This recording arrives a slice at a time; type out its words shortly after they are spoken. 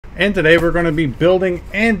And today we're going to be building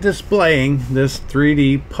and displaying this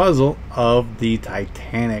 3D puzzle of the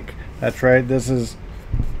Titanic. That's right, this is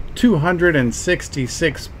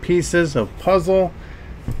 266 pieces of puzzle.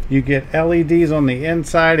 You get LEDs on the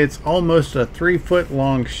inside. It's almost a 3-foot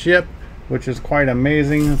long ship, which is quite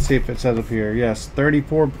amazing. Let's see if it says up here. Yes,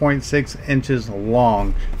 34.6 inches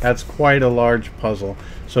long. That's quite a large puzzle.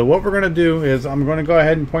 So what we're going to do is I'm going to go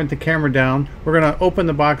ahead and point the camera down. We're going to open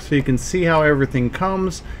the box so you can see how everything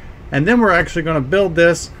comes. And then we're actually going to build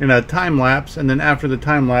this in a time lapse. And then after the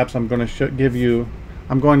time lapse, I'm going to give you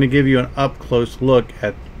an up close look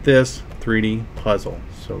at this 3D puzzle.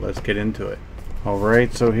 So let's get into it. All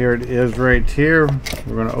right, so here it is right here.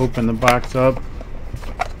 We're going to open the box up.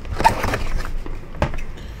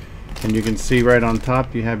 And you can see right on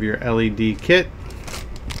top you have your LED kit.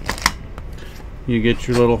 You get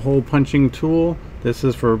your little hole punching tool. This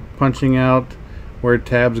is for punching out where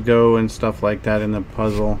tabs go and stuff like that in the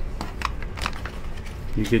puzzle.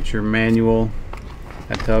 You get your manual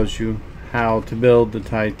that tells you how to build the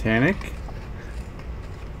Titanic.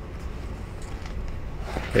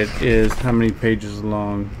 It is how many pages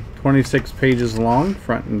long? 26 pages long,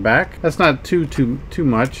 front and back. That's not too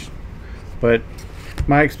much, but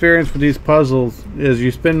my experience with these puzzles is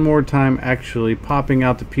you spend more time actually popping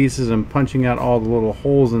out the pieces and punching out all the little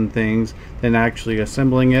holes and things than actually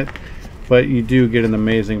assembling it. But you do get an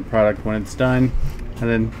amazing product when it's done. And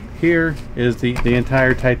then here is the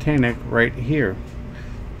entire Titanic right here.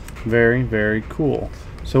 Very, very cool.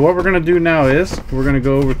 So what we're going to do now is we're going to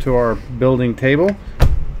go over to our building table.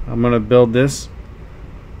 I'm going to build this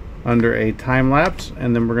under a time lapse,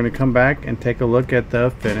 and then we're going to come back and take a look at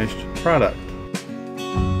the finished product.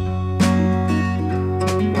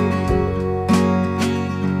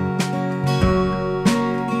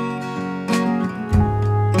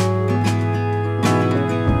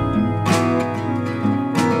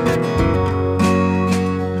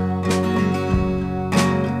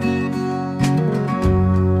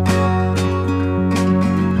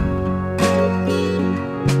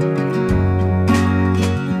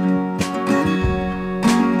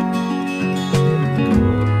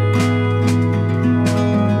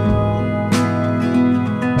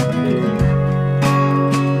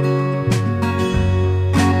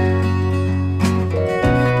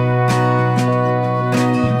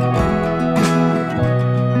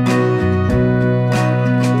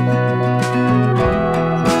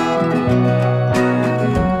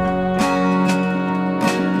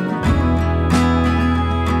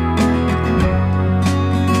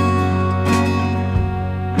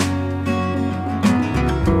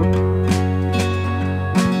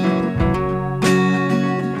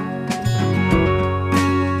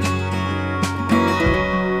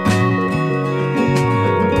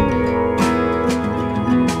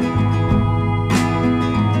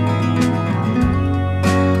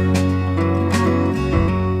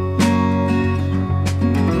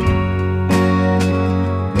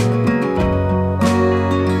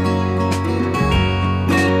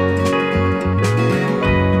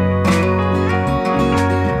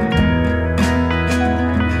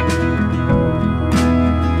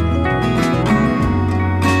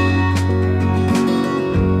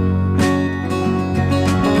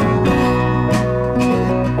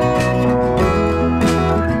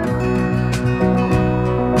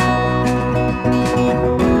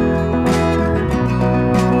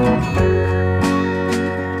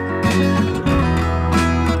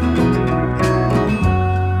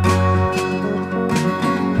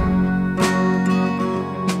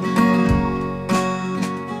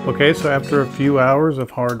 Okay, so after a few hours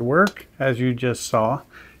of hard work, as you just saw,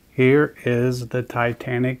 here is the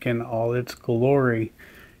Titanic in all its glory.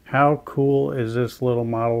 How cool is this little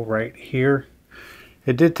model right here?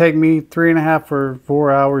 It did take me 3.5 or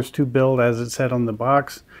 4 hours to build, as it said on the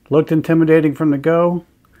box. Looked intimidating from the go,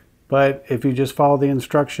 but if you just follow the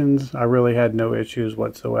instructions, I really had no issues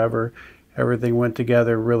whatsoever. Everything went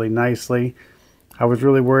together really nicely. I was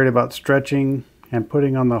really worried about stretching and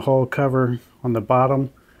putting on the hull cover on the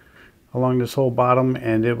bottom, along this whole bottom,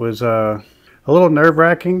 and it was a little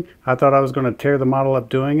nerve-wracking. I thought I was going to tear the model up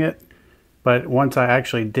doing it, but once I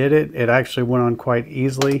actually did it, it actually went on quite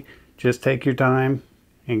easily. Just take your time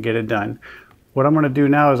and get it done. What I'm going to do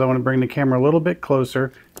now is I want to bring the camera a little bit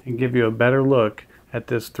closer and give you a better look at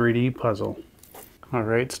this 3D puzzle. All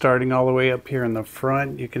right, starting all the way up here in the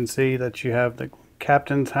front, you can see that you have the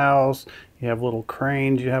captain's house, you have little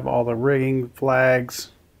cranes, you have all the rigging,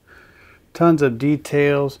 flags, tons of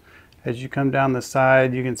details. As you come down the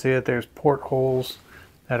side, you can see that there's portholes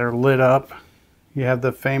that are lit up. You have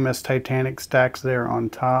the famous Titanic stacks there on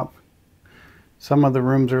top. Some of the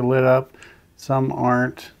rooms are lit up, some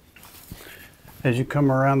aren't. As you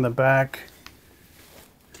come around the back,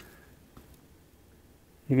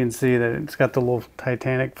 you can see that it's got the little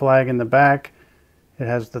Titanic flag in the back. It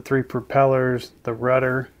has the 3 propellers, the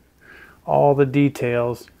rudder, all the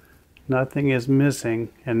details. Nothing is missing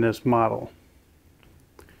in this model.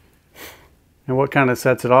 And what kind of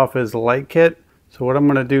sets it off is the light kit. So what I'm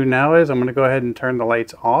going to do now is I'm going to go ahead and turn the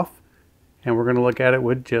lights off, and we're going to look at it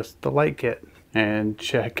with just the light kit. And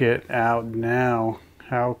check it out now.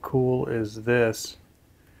 How cool is this?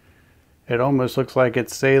 It almost looks like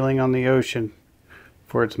it's sailing on the ocean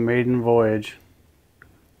for its maiden voyage.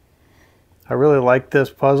 I really like this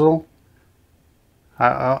puzzle.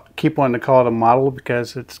 I keep wanting to call it a model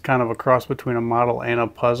because it's kind of a cross between a model and a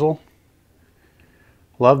puzzle.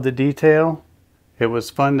 Love the detail. It was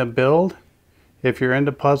fun to build. If you're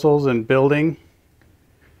into puzzles and building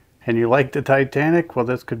and you like the Titanic, well,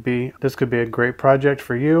 this could be a great project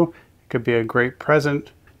for you. It could be a great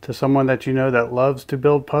present to someone that you know that loves to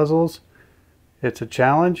build puzzles. It's a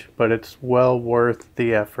challenge, but it's well worth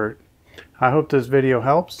the effort. I hope this video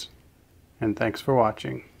helps, and thanks for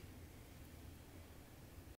watching.